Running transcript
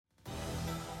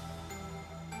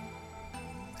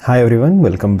Hi everyone,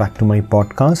 welcome back to my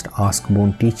podcast Ask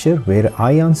Bone Teacher, where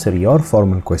I answer your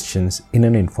formal questions in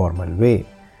an informal way.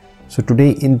 So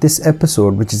today in this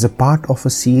episode, which is a part of a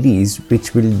series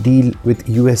which will deal with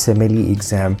USMLE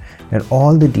exam and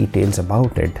all the details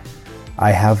about it, I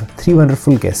have three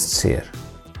wonderful guests here.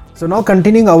 So now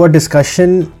continuing our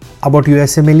discussion about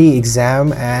USMLE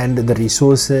exam and the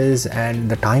resources and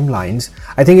the timelines,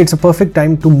 I think it's a perfect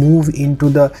time to move into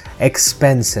the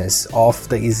expenses of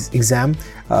the exam.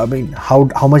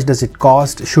 How much does it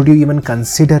cost? Should you even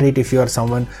consider it if you are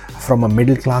someone from a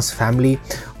middle class family?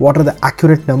 What are the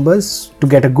accurate numbers to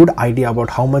get a good idea about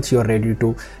how much you're ready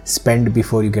to spend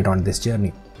before you get on this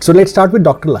journey? So let's start with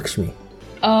Dr. Lakshmi.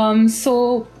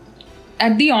 So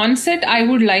at the onset, I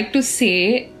would like to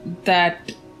say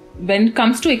that when it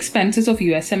comes to expenses of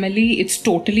USMLE, it's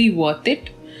totally worth it.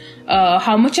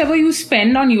 How much ever you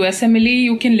spend on USMLE,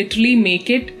 you can literally make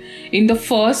it in the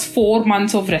first 4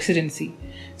 months of residency.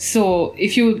 So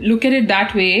if you look at it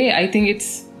that way, I think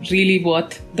it's really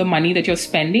worth the money that you're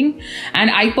spending. And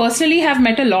I personally have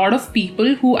met a lot of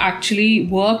people who actually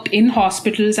worked in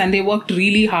hospitals and they worked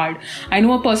really hard. I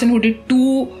know a person who did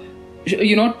two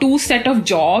set of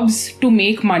jobs to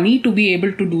make money to be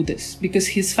able to do this because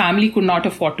his family could not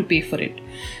afford to pay for it.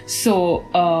 So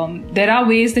there are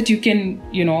ways that you can,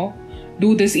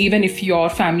 do this even if your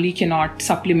family cannot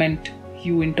supplement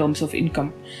you in terms of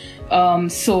income.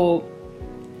 So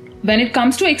when it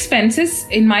comes to expenses,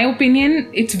 in my opinion,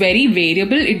 it's very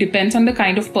variable. It depends on the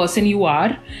kind of person you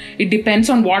are. It depends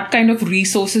on what kind of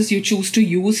resources you choose to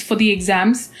use for the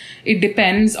exams. It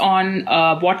depends on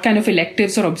what kind of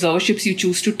electives or observerships you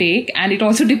choose to take. And it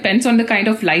also depends on the kind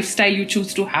of lifestyle you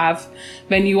choose to have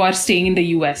when you are staying in the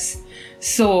US.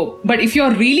 So, but if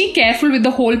you're really careful with the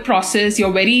whole process,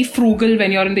 you're very frugal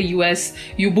when you're in the US,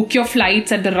 you book your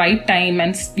flights at the right time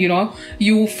and,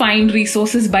 you find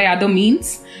resources by other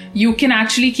means, you can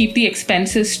actually keep the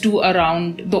expenses to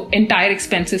around, the entire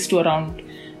expenses to around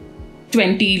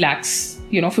 20 lakhs.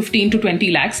 15 to 20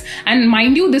 lakhs. And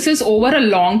mind you, this is over a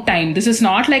long time. This is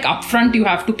not like upfront you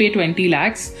have to pay 20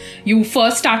 lakhs. You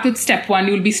first start with step 1.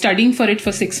 You will be studying for it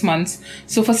for 6 months.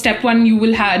 So for step 1, you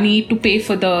will need to pay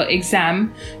for the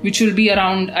exam, which will be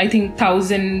around, I think,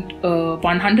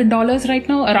 $1,100 right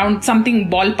now, around something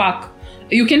ballpark.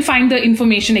 You can find the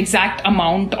information exact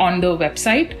amount on the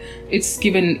website. It's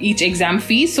given each exam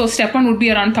fee. So step 1 would be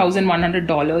around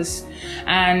 $1,100.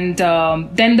 And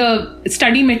then the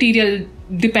study material,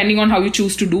 depending on how you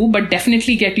choose to do, but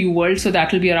definitely get UWorld. So that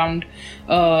will be around,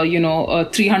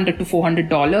 $300 to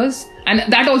 $400. And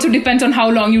that also depends on how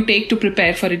long you take to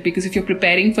prepare for it. Because if you're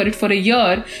preparing for it for a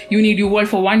year, you need UWorld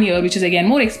for 1 year, which is again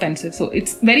more expensive. So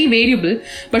it's very variable.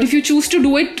 But if you choose to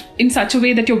do it in such a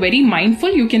way that you're very mindful,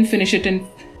 you can finish it in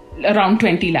around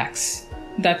 20 lakhs.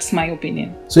 That's my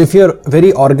opinion. So if you're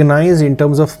very organized in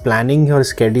terms of planning your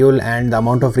schedule and the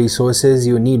amount of resources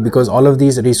you need, because all of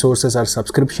these resources are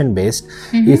subscription based,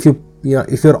 if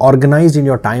you're organized in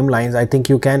your timelines, I think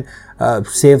you can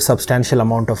save substantial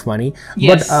amount of money.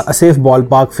 Yes. But a safe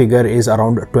ballpark figure is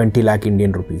around 20 lakh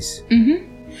Indian rupees.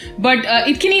 But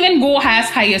it can even go as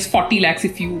high as 40 lakhs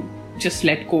if you just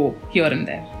let go here and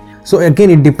there. So again,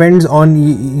 it depends on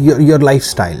your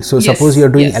lifestyle. So suppose you're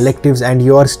doing electives and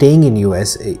you are staying in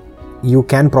US, you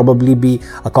can probably be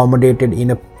accommodated in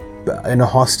a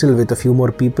hostel with a few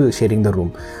more people sharing the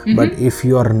room. But if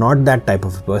you are not that type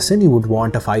of a person, you would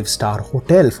want a 5-star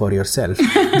hotel for yourself.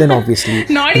 Then obviously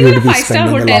not even a 5-star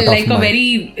hotel, like a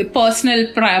very personal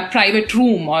private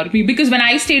room. Or because when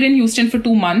I stayed in Houston for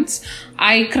 2 months,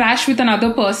 I crashed with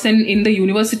another person in the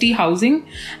university housing,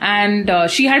 and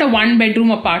she had a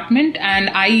 1-bedroom apartment, and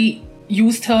I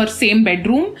used her same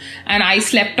bedroom, and I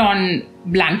slept on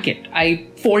blanket. I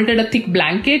folded a thick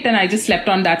blanket and I just slept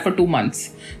on that for 2 months.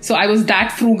 So I was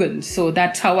that frugal. So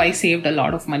that's how I saved a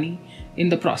lot of money in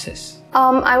the process.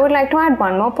 I would like to add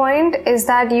one more point is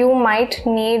that you might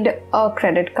need a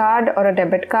credit card or a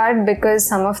debit card because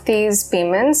some of these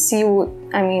payments you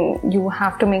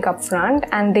have to make upfront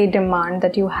and they demand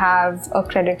that you have a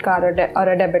credit card or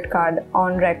a debit card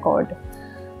on record.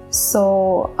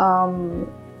 So,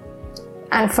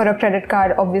 and for a credit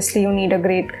card, obviously you need a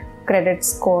great credit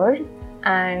score.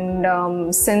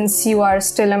 And since you are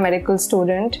still a medical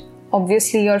student,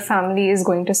 obviously your family is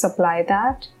going to supply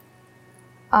that.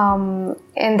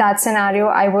 In that scenario,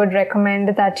 I would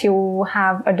recommend that you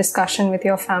have a discussion with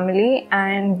your family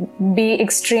and be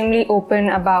extremely open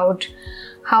about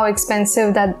how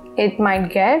expensive that it might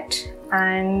get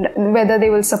and whether they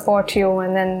will support you,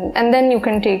 and then you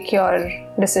can take your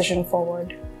decision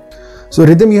forward. So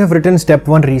Rhythm, you have written step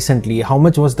 1 recently. How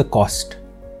much was the cost?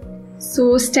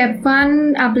 So step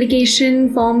 1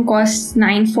 application form costs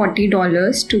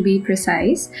 $940 to be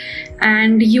precise,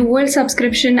 and UL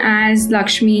subscription, as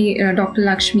Dr.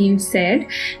 Lakshmi said,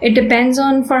 it depends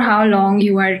on for how long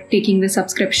you are taking the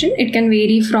subscription. It can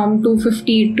vary from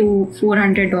 $250 to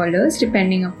 $400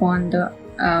 depending upon the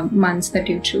months that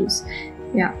you choose.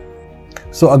 Yeah.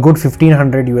 So a good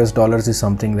 $1,500 is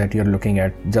something that you're looking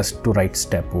at just to write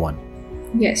step 1.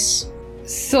 Yes.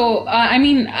 So, I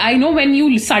know when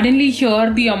you suddenly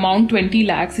hear the amount 20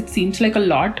 lakhs, it seems like a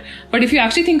lot. But if you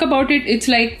actually think about it, it's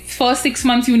like first 6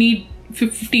 months you need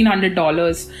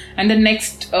 $1,500. And the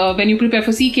next, when you prepare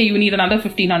for CK, you need another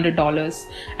 $1,500.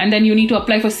 And then you need to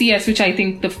apply for CS, which I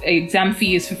think the exam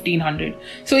fee is $1,500.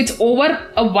 So it's over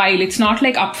a while. It's not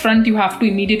like upfront you have to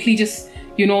immediately just,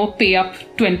 pay up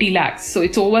 20 lakhs. So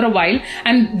it's over a while.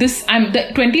 And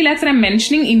the 20 lakhs that I'm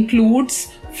mentioning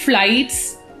includes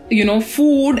flights,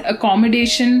 food,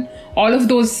 accommodation, all of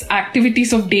those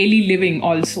activities of daily living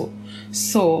also.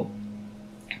 So,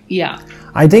 yeah.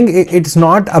 I think it's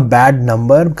not a bad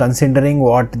number considering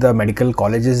what the medical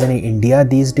colleges in India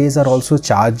these days are also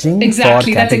charging.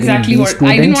 Exactly, that's exactly what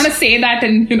students. I didn't want to say that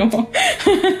and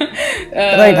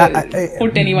right,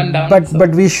 put anyone down.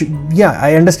 But we should,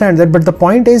 I understand that. But the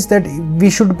point is that we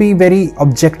should be very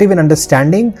objective in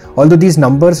understanding. Although these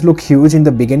numbers look huge in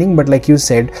the beginning, but like you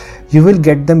said, you will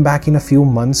get them back in a few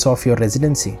months of your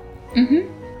residency. Mm-hmm.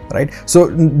 Right, so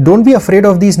don't be afraid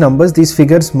of these numbers. These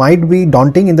figures might be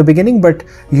daunting in the beginning, but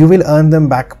you will earn them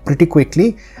back pretty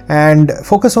quickly. And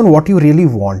focus on what you really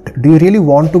want. Do you really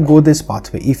want to go this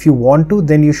pathway? If you want to,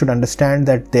 then you should understand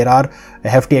that there are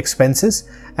hefty expenses,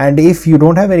 and if you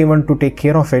don't have anyone to take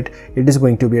care of it, it is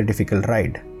going to be a difficult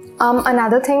ride.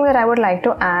 Another thing that I would like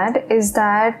to add is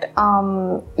that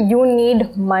you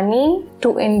need money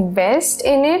to invest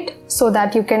in it so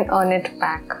that you can earn it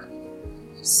back.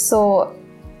 So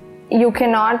you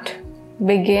cannot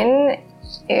begin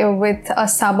with a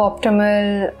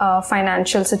suboptimal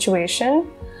financial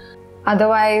situation.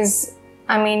 Otherwise,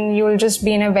 you'll just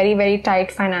be in a very, very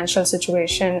tight financial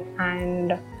situation,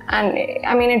 and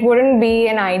it wouldn't be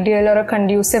an ideal or a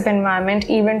conducive environment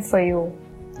even for you.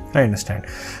 I understand.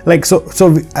 So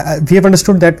we have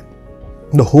understood that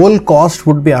the whole cost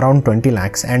would be around 20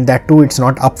 lakhs, and that too, it's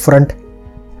not upfront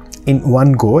in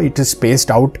one go. It is spaced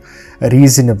out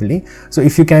reasonably. So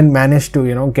if you can manage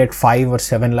to get 5 or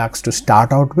 7 lakhs to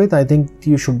start out with, I think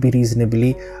you should be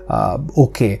reasonably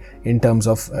okay in terms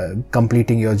of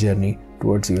completing your journey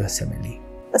towards USMLE.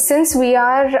 Since we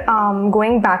are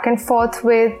going back and forth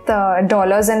with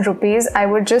dollars and rupees, I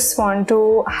would just want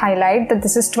to highlight that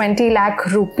this is 20 lakh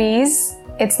rupees.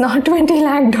 It's not 20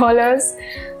 lakh dollars.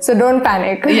 So don't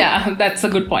panic. Yeah, that's a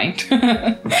good point.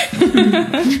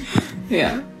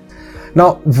 Yeah.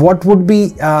 Now, what would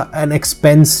be an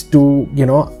expense to,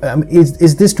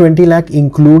 is this 20 lakh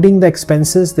including the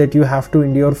expenses that you have to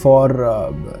endure for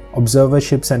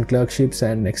observerships and clerkships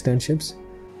and externships?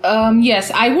 Yes,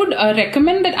 I would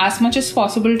recommend that as much as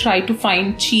possible try to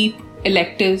find cheap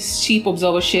electives, cheap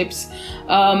observerships.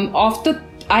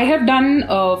 I have done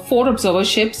 4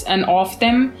 observerships, and of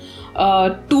them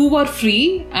 2 were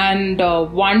free and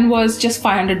 1 was just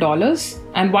 $500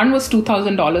 and 1 was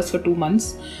 $2,000 for 2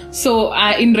 months. So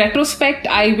in retrospect,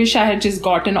 I wish I had just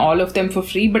gotten all of them for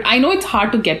free, but I know it's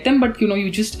hard to get them, but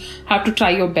you just have to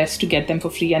try your best to get them for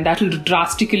free, and that will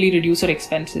drastically reduce your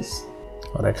expenses.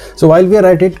 All right. So while we are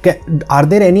at it, are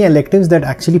there any electives that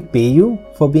actually pay you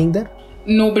for being there?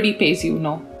 Nobody pays you.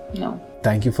 No.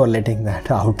 Thank you for letting that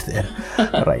out there.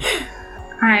 Right.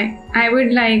 I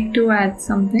would like to add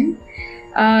something.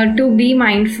 To be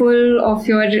mindful of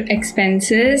your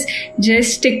expenses,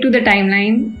 just stick to the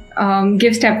timeline.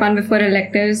 Give step 1 before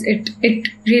electives. It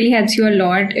really helps you a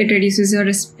lot. It reduces your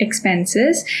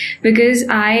expenses, because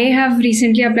I have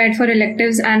recently applied for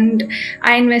electives and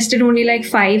I invested only like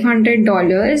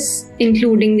 $500,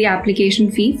 including the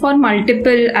application fee, for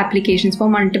multiple applications, for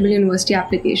multiple university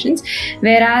applications.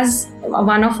 Whereas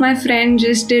one of my friends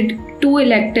just did 2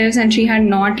 electives and she had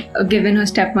not given her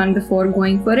step 1 before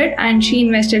going for it, and she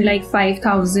invested like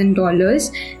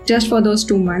 $5,000 just for those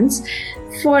 2 months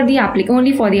for the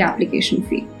only for the application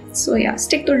fee. So yeah,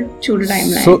 stick to the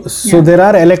timeline. So there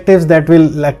are electives that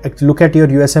will look at your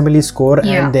USMLE score,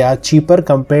 and they are cheaper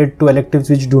compared to electives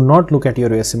which do not look at your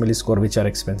USMLE score, which are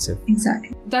expensive.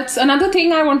 Exactly. That's another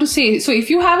thing I want to say. So if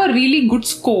you have a really good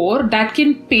score, that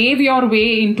can pave your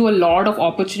way into a lot of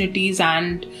opportunities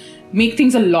and make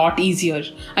things a lot easier.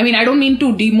 I don't mean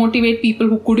to demotivate people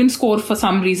who couldn't score for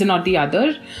some reason or the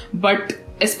other, but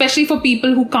especially for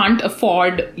people who can't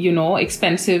afford,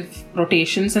 expensive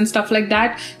rotations and stuff like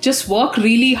that, just work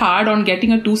really hard on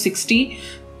getting a 260.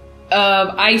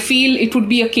 I feel it would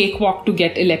be a cakewalk to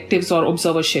get electives or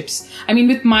observerships. I mean,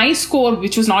 with my score,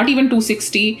 which was not even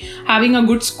 260, having a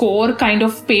good score kind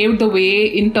of paved the way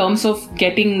in terms of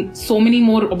getting so many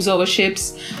more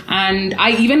observerships. And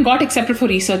I even got accepted for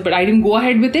research, but I didn't go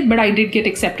ahead with it. But I did get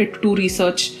accepted to 2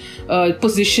 research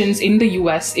positions in the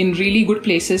US in really good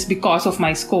places because of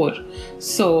my score.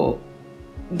 So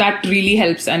that really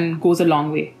helps and goes a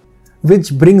long way.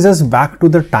 Which brings us back to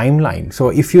the timeline. So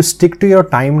if you stick to your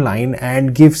timeline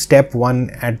and give step 1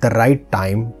 at the right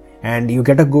time and you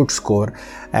get a good score,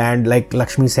 and like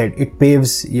Lakshmi said, it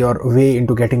paves your way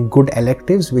into getting good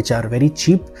electives which are very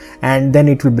cheap, and then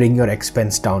it will bring your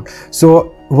expense down.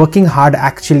 So working hard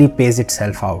actually pays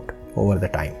itself out over the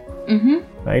time.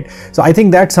 Right? So I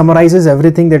think that summarizes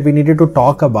everything that we needed to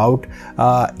talk about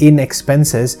in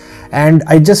expenses. And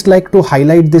I just like to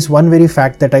highlight this one very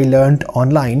fact that I learned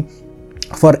online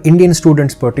for Indian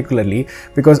students particularly,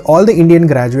 because all the Indian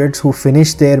graduates who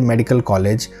finish their medical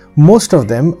college, most of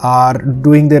them are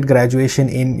doing their graduation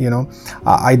in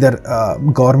either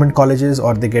government colleges,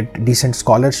 or they get decent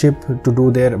scholarship to do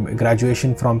their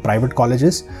graduation from private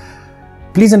colleges.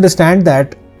 Please understand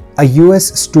that a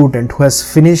US student who has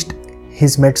finished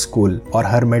his med school or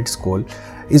her med school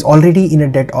is already in a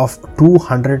debt of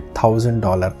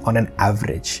 $200,000 on an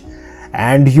average,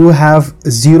 and you have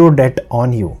zero debt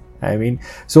on you. I mean,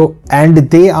 so, and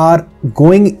they are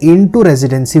going into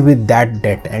residency with that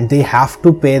debt, and they have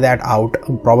to pay that out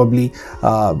probably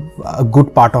a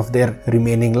good part of their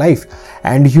remaining life,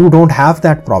 and you don't have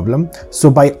that problem. So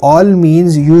by all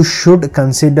means, you should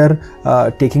consider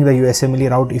taking the USMLE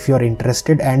route if you're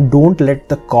interested, and don't let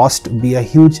the cost be a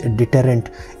huge deterrent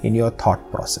in your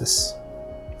thought process.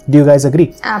 Do you guys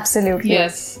agree? Absolutely.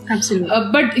 Yes. Absolutely.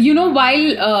 But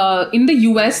while in the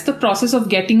US, the process of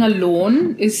getting a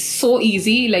loan is so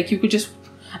easy. Like you could just,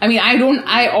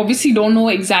 I obviously don't know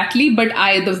exactly, but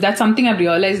that's something I've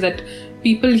realized, that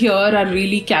people here are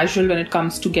really casual when it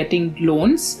comes to getting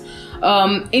loans.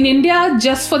 In India,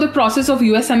 just for the process of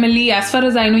USMLE, as far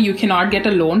as I know, you cannot get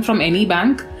a loan from any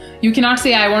bank. You cannot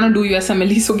say, I want to do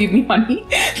USMLE, so give me money.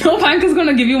 No bank is going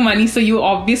to give you money. So you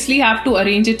obviously have to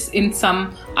arrange it in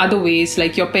some other ways,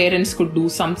 like your parents could do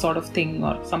some sort of thing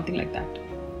or something like that.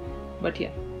 But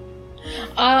yeah.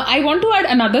 I want to add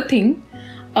another thing.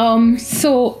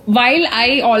 So while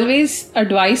I always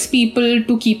advise people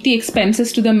to keep the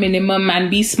expenses to the minimum and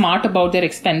be smart about their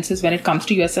expenses when it comes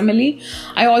to USMLE,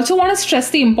 I also want to stress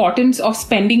the importance of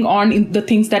spending on the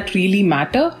things that really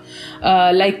matter.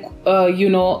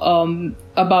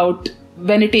 About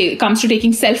when it comes to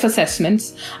taking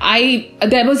self-assessments.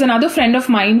 There was another friend of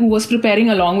mine who was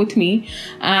preparing along with me,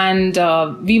 and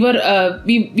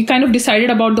we kind of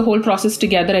decided about the whole process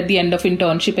together at the end of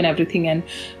internship and everything, and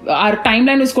our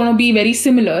timeline was going to be very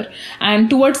similar. And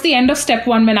towards the end of step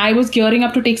 1, when I was gearing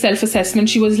up to take self-assessment,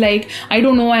 she was like, I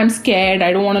don't know, I'm scared,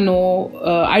 I don't want to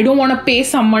know, I don't want to pay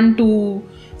someone to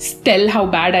tell how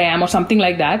bad I am or something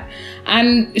like that.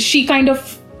 And she kind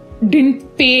of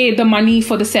didn't pay the money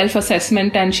for the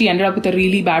self-assessment, and she ended up with a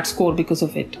really bad score because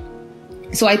of it.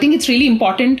 So I think it's really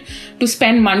important to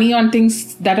spend money on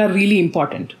things that are really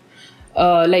important.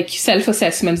 Like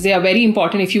self-assessments, they are very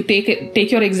important. If you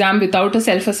take your exam without a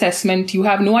self-assessment, you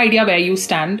have no idea where you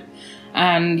stand,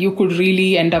 and you could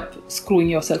really end up screwing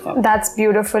yourself up. That's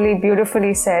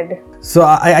beautifully said. So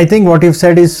I think what you've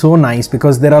said is so nice,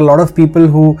 because there are a lot of people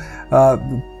who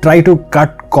try to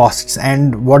cut costs,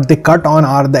 and what they cut on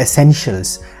are the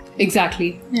essentials.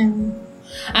 Exactly. Yeah.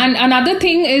 And another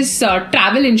thing is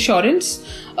travel insurance.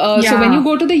 So when you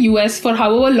go to the US for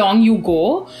however long you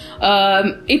go,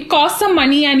 it costs some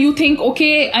money, and you think,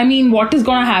 okay, what is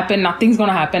going to happen? Nothing's going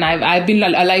to happen. I've been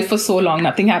alive for so long,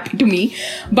 nothing happened to me.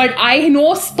 But I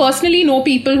personally know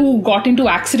people who got into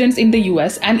accidents in the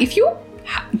US, and if you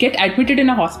get admitted in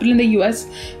a hospital in the US,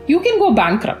 you can go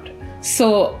bankrupt.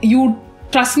 So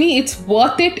trust me, it's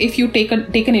worth it if you take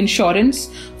an insurance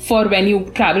for when you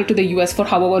travel to the US for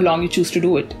however long you choose to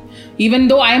do it. Even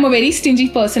though I am a very stingy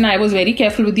person, I was very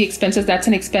careful with the expenses. That's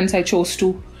an expense I chose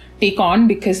to take on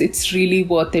because it's really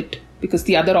worth it, because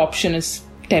the other option is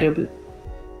terrible.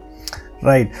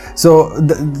 Right. So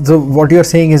what you're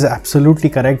saying is absolutely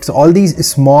correct. So all these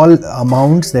small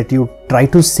amounts that you try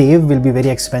to save will be very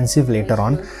expensive later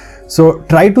on. So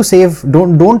try to save,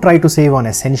 don't try to save on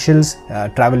essentials.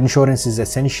 Travel insurance is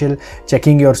essential.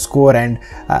 Checking your score and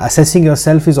assessing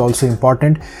yourself is also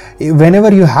important.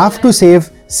 Whenever you have to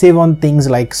save on things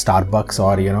like Starbucks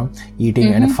or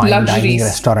eating in a fine dining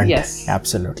restaurant. Yes,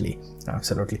 absolutely.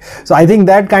 So I think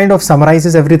that kind of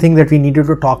summarizes everything that we needed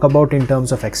to talk about in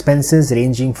terms of expenses,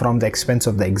 ranging from the expense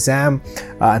of the exam,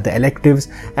 the electives,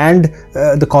 and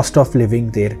the cost of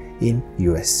living there in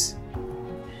US.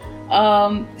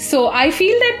 So I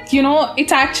feel that,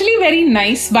 it's actually very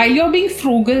nice while you're being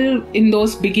frugal in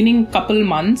those beginning couple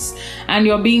months and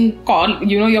you're being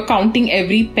you're counting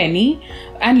every penny,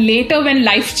 and later when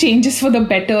life changes for the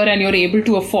better and you're able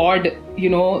to afford,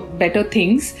 better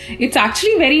things, it's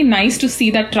actually very nice to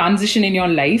see that transition in your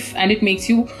life, and it makes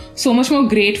you so much more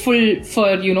grateful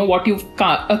for, what you've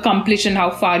accomplished and how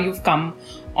far you've come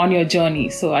on your journey.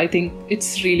 So I think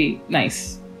it's really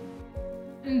nice.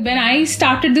 When I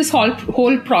started this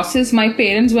whole process, my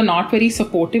parents were not very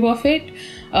supportive of it.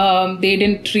 They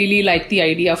didn't really like the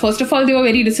idea. First of all, they were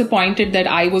very disappointed that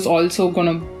I was also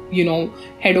gonna,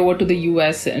 head over to the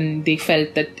US, and they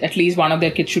felt that at least one of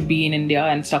their kids should be in India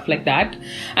and stuff like that.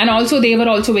 And also they were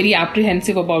also very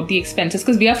apprehensive about the expenses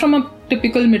because we are from a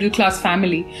typical middle class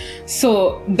family.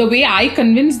 So the way I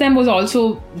convinced them was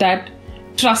also that,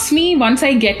 trust me, once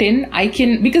I get in, I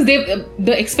can, because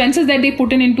the expenses that they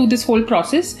put into this whole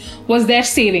process was their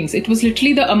savings. It was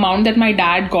literally the amount that my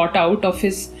dad got out of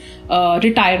his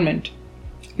retirement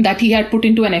that he had put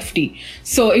into an FD.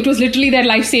 So it was literally their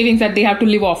life savings that they have to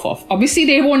live off of. Obviously,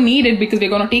 they won't need it because we're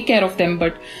going to take care of them.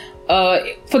 But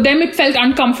for them, it felt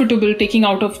uncomfortable taking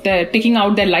out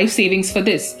their life savings for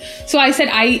this. So I said,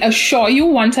 I assure you,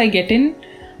 once I get in,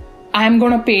 I'm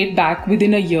going to pay it back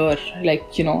within a year.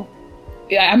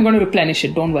 I'm going to replenish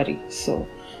it, don't worry. So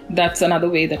that's another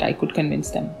way that I could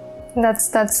convince them.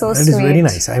 That's so sweet. That is very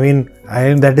nice. I mean,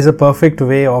 that is a perfect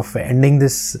way of ending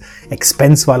this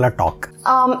expense wala talk.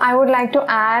 I would like to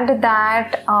add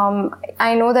that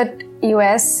I know that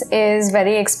US is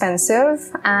very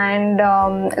expensive, and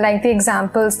like the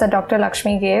examples that Dr.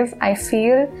 Lakshmi gave, I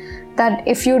feel that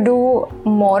if you do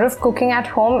more of cooking at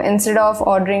home instead of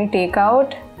ordering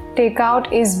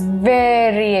takeout is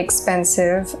very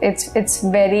expensive.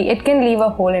 It can leave a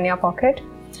hole in your pocket.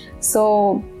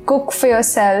 So cook for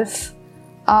yourself,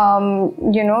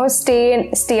 stay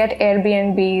at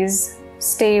Airbnbs,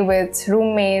 stay with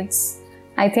roommates.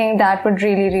 I think that would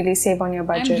really, really save on your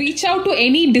budget. And reach out to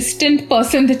any distant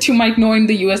person that you might know in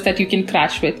the US that you can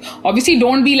crash with. Obviously,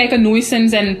 don't be like a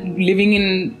nuisance and living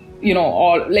in,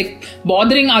 all like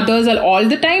bothering others all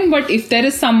the time. But if there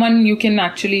is someone you can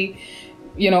actually,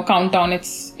 count on,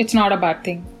 it's not a bad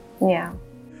thing. Yeah.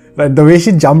 But the way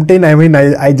she jumped in, I mean,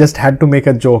 I just had to make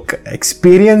a joke.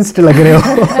 Experienced lag rahe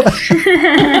ho.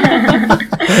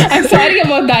 I'm sorry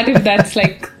about that if that's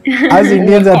like... Us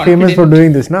Indians are famous for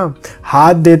doing this, na?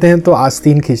 Haath dete hain to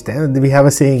aasteen khichte hain. We have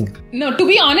a saying. No, to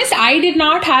be honest, I did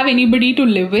not have anybody to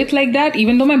live with like that.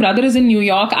 Even though my brother is in New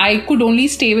York, I could only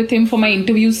stay with him for my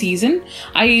interview season.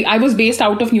 I was based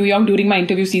out of New York during my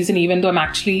interview season, even though I'm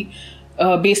actually...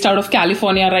 based out of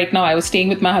California right now. I was staying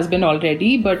with my husband already,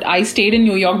 but I stayed in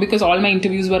New York because all my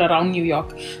interviews were around New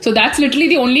York. So that's literally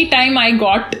the only time I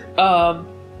got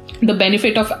the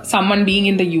benefit of someone being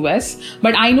in the US.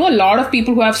 But I know a lot of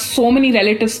people who have so many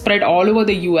relatives spread all over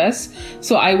the US.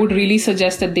 So I would really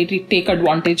suggest that they take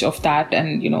advantage of that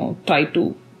and, try to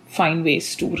find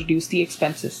ways to reduce the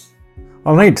expenses.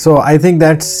 All right. So I think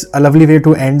that's a lovely way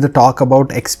to end the talk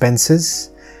about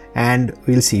expenses, and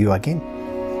we'll see you again.